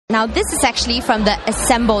Now this is actually from the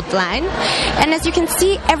assembled line, and as you can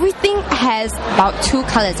see, everything has about 2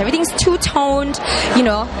 colors. Everything's two-toned, you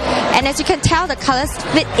know, and as you can tell, the colors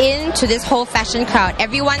fit into this whole fashion crowd.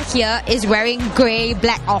 Everyone here is wearing grey,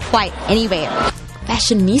 black or white anyway.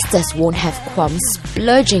 Fashionistas won't have qualms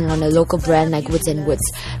splurging on a local brand like Woods &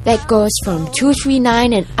 Woods that goes from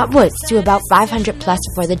 $239 and upwards to about $500 plus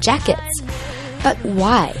for the jackets. But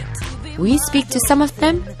why? We speak to some of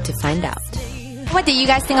them to find out. What did you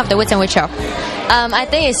guys think of the Woods & Woods show? I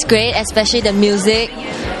think it's great, especially the music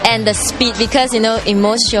and the speed, because you know in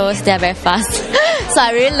most shows they're very fast. So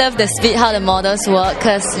I really love the speed, how the models work,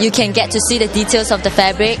 because you can get to see the details of the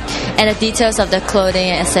fabric and the details of the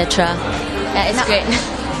clothing, etc. Yeah, it's great.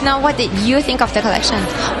 Now, what did you think of the collection?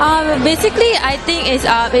 Basically, I think it's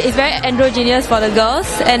very androgynous for the girls,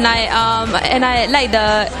 and I like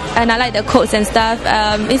the coats and stuff.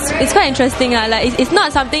 It's quite interesting. Like it's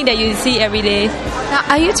not something that you see every day. Now,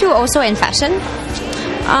 are you two also in fashion?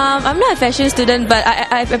 I'm not a fashion student, but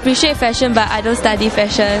I appreciate fashion, but I don't study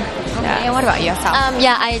fashion. Okay, and what about yourself?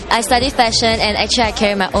 I study fashion, and actually I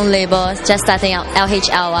carry my own label, just starting out, R.age.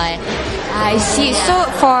 I see. So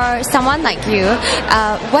for someone like you,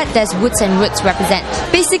 what does Woods & Woods represent?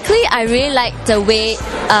 Basically, I really like the way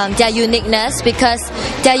their uniqueness, because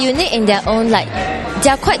they're unique in their own, like,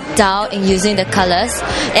 they're quite dull in using the colors,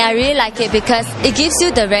 and I really like it because it gives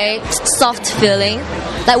you the very soft feeling.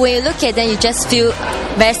 Like when you look at them, you just feel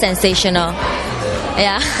very sensational.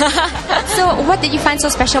 Yeah. So what did you find so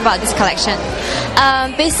special about this collection?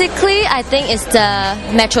 Basically, I think it's the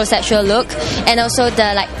metrosexual look, and also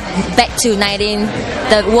the like back to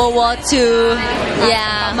the World War II,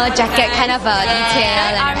 yeah, bomber jacket kind of a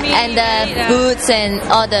detail, and the boots and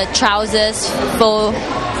all the trousers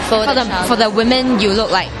for the women, you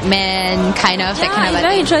look like men, kind of, that kind of. It's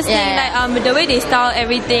very interesting. Yeah. Like the way they style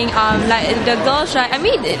everything. Like the girls, right? I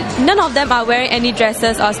mean, none of them are wearing any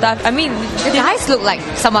dresses or stuff. I mean, the guys look like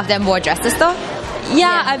some of them wore dresses though.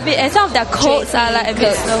 Yeah, a bit, and some of their coats are like a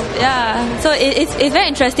bit slow. Yeah, so it's very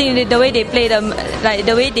interesting the way they play them, like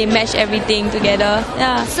the way they match everything together.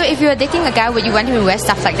 Yeah. So if you were dating a guy, would you want him to wear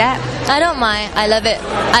stuff like that? I don't mind. I love it.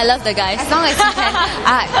 I love the guys. As long as you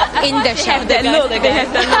can in the show. They have that look. They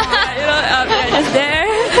have that look. You know, they're just there.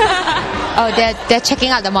 Oh, they're checking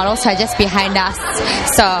out the models who are just behind us.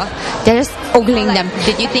 So they're just ogling them.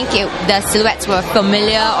 Did you think the silhouettes were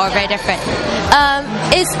familiar or very different?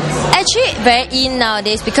 It's actually very in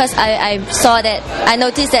nowadays, because I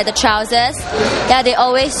noticed that the trousers, yeah, they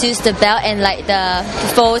always use the belt and like the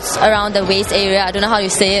folds around the waist area. I don't know how you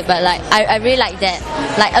say it, but like I really like that,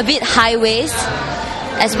 like a bit high waist,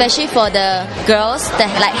 especially for the girls, the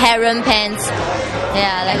like harem pants.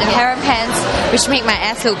 Yeah, like the harem pants, which make my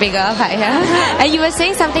ass look bigger. But yeah. And you were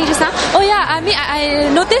saying something just now? Oh yeah, I mean I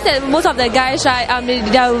noticed that most of the guys, right,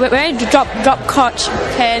 they're wearing drop crotch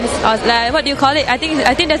pants, or like, what do you call it? I think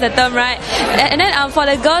that's the term, right? And then for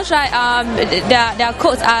the girls, right, their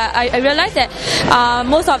coats are. I realized that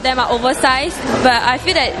most of them are oversized, but I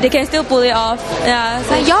feel that they can still pull it off. Yeah.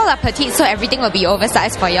 So y'all are petite, so everything will be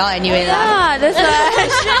oversized for y'all anyway. Yeah, that's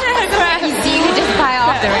right. Easy, you just buy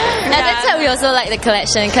off the rest. And that's why we also like the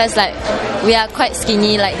collection, because like we are quite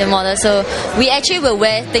skinny like the model, so we actually will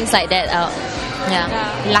wear things like that out. Yeah.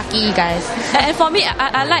 Lucky you guys. And for me,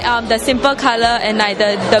 I like the simple color and like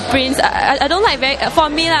the prints. I don't like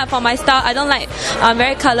for my style, I don't like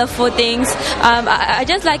very colorful things. I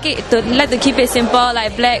just like to keep it simple,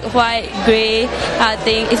 like black, white, grey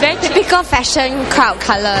thing. It's very typical fashion crowd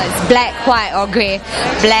colors: black, white, or grey.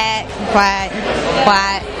 Black, white,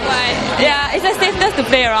 white. Yeah, it's the safest to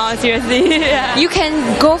play around, seriously. Yeah. You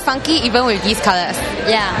can go funky even with these colors.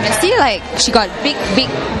 Yeah. You see, like, she got big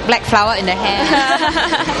black flower in the hair.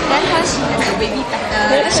 Then her, she has a baby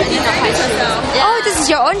pattern. Oh, this is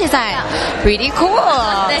your own design. Yeah. Pretty cool.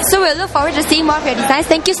 So we'll look forward to seeing more of your designs.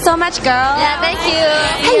 Thank you so much, girl. Yeah, thank you.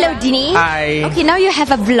 Hello, Dini. Hi. Okay, now you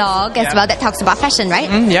have a vlog as well that talks about fashion, right?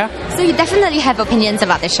 Yeah. So you definitely have opinions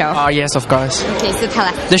about the show. Oh, yes, of course. Okay, so tell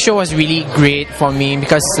us. The show was really great for me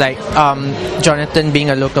because, like, Jonathan being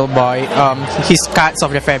a local boy, his cuts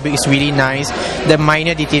of the fabric is really nice. The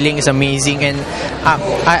minor detailing is amazing, and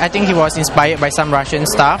I think he was inspired by some Russian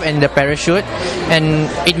stuff and the parachute, and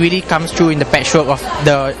it really comes through in the patchwork of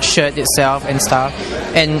the shirt itself and stuff.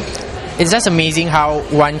 And it's just amazing how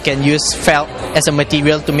one can use felt as a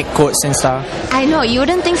material to make coats and stuff. I know, you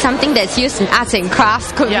wouldn't think something that's used in arts and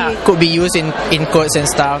crafts could be used in coats and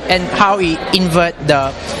stuff, and how he invert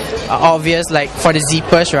the obvious. Like for the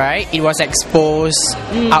zippers, right? It was exposed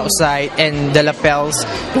outside, and the lapels,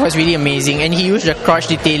 it was really amazing. And he used the crotch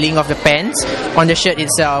detailing of the pants on the shirt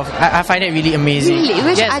itself. I find it really amazing. Really?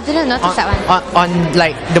 Which Yes. I didn't notice that one. On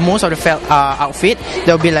like the most of the outfit,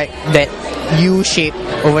 there'll be like that U shape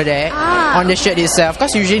over there on the shirt itself.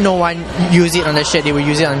 Because usually no one use it on the shirt; they will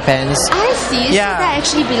use it on pants. I see. Yeah. So that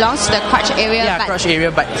actually belongs to the crotch area. Yeah, but crotch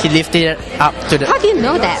area, but he lifted it up to the. how do you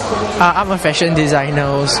know that? I'm a fashion designer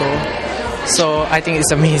also, so I think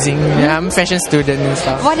it's amazing. Yeah, I'm a fashion student and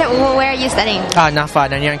stuff. Where are you studying? NAFA,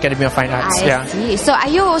 Nanyang Academy of Fine Arts. I see. So are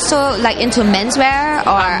you also like into menswear, or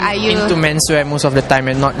are you into menswear most of the time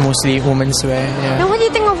and not mostly women's wear? Yeah. Now, what do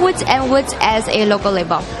you think of Woods and Woods as a local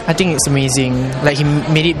label? I think it's amazing. Like he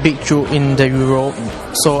made it big through in the Europe,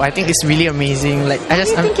 so I think it's really amazing. Like How do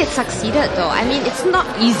you think it succeeded though? I mean, it's not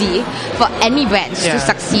easy for any brands to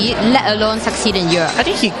succeed, let alone succeed in Europe. I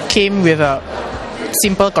think he came with a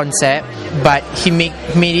simple concept, but he made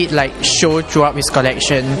it like show throughout his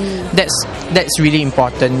collection. That's really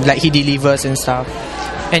important. Like he delivers and stuff,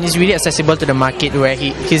 and it's really accessible to the market where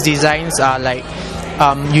his designs are like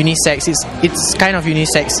unisex. It's kind of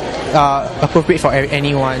unisex, appropriate for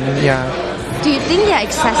anyone. Yeah. Do you think they're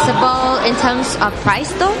accessible in terms of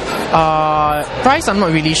price though? Price, I'm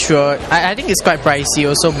not really sure. I think it's quite pricey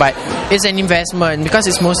also, but it's an investment because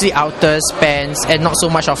it's mostly outers, pants, and not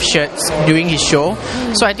so much of shirts during his show.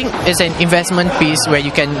 So I think it's an investment piece where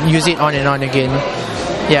you can use it on and on again.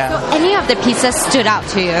 Yeah. So any of the pieces stood out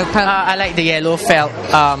to you? I like the yellow felt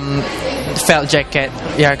jacket.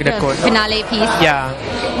 Yeah, the coat. Finale piece. Yeah.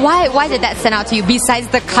 Why did that stand out to you? Besides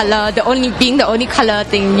the color, being the only color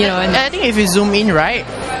thing, you know. And I think if you zoom in right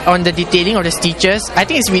on the detailing of the stitches, I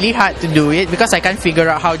think it's really hard to do it because I can't figure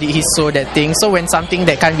out how did he sew that thing. So when something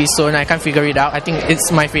that can't be sewn, I can't figure it out. I think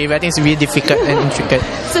it's my favorite. I think it's really difficult and intricate.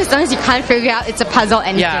 So as long as you can't figure it out, it's a puzzle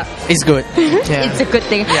and it's good. Yeah. It's a good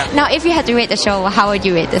thing. Yeah. Now, if you had to rate the show, how would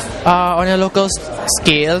you rate this? On a local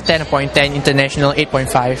scale, 10.10, international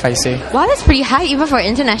 8.5, I say. Wow, that's pretty high even for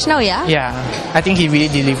international, yeah? Yeah, I think he really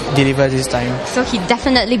delivers this time. So he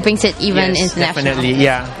definitely brings it even Yes, international. definitely,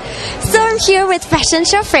 yeah. So I'm here with fashion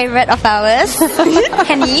show favorite of ours,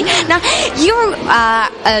 Penny. Now, you are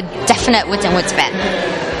a definite Woods and Woods fan.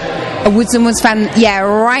 A Woods and Woods fan, yeah,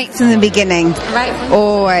 right from the beginning. Right.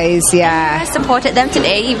 Always, yeah. I supported them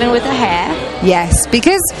today, even with the hair. Yes,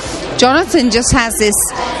 because Jonathan just has this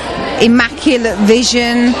immaculate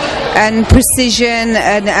vision and precision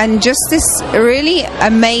and just this really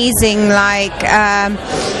amazing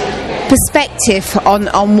perspective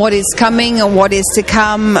on what is coming and what is to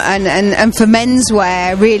come, and for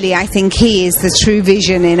menswear, really, I think he is the true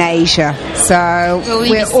vision in Asia. So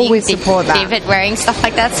we always support that. David wearing stuff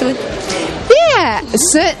like that soon? Yeah,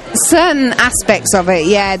 certain aspects of it.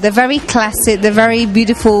 Yeah, they're very classic. They're very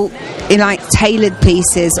beautiful, tailored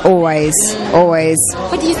pieces. Always.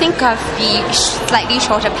 What do you think of the slightly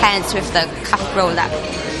shorter pants with the cuff roll up?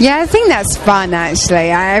 Yeah, I think that's fun,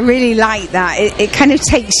 actually. I really like that. It kind of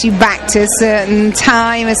takes you back to a certain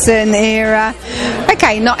time, a certain era.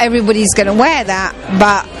 Okay, not everybody's going to wear that,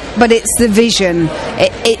 but it's the vision.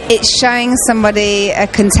 It's showing somebody a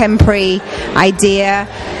contemporary idea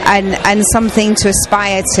and something to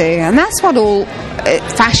aspire to. And that's what all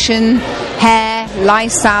fashion, hair,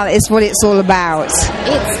 lifestyle is what it's all about.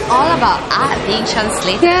 It's all about art being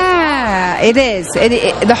translated. Yeah, it is.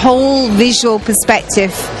 The whole visual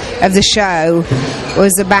perspective of the show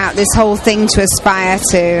was about this whole thing to aspire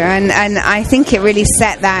to, and I think it really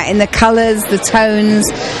set that in the colours, the tones,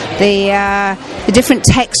 the different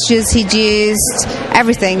textures he'd used,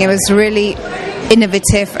 everything. It was really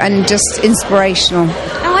innovative and just inspirational.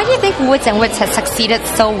 And why do you think Woods and Woods has succeeded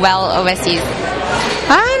so well overseas?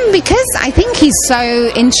 Because I think he's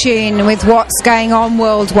so in tune with what's going on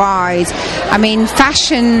worldwide. I mean,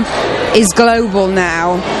 fashion is global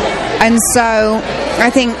now, and so I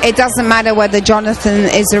think it doesn't matter whether Jonathan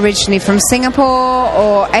is originally from Singapore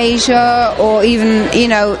or Asia or even,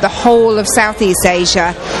 the whole of Southeast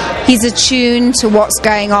Asia. He's attuned to what's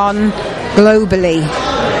going on globally.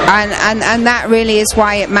 And that really is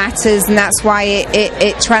why it matters, and that's why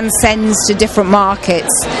it transcends to different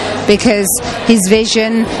markets, because his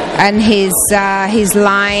vision and his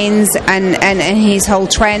lines and his whole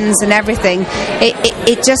trends and everything,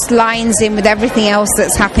 it just lines in with everything else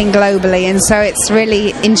that's happening globally, and so it's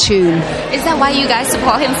really in tune. Is that why you guys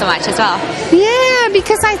support him so much as well? Yeah,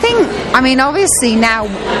 because obviously now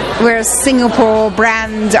we're a Singapore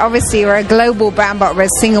brand. Obviously we're a global brand, but we're a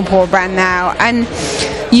Singapore brand now, and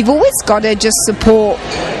you've always got to just support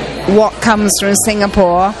what comes from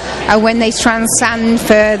Singapore, and when they transcend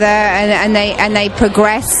further and they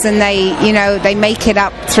progress and they make it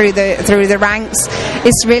up through the ranks,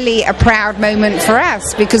 it's really a proud moment for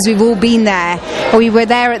us because we've all been there. We were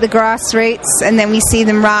there at the grassroots, and then we see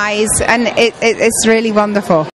them rise, and it's really wonderful.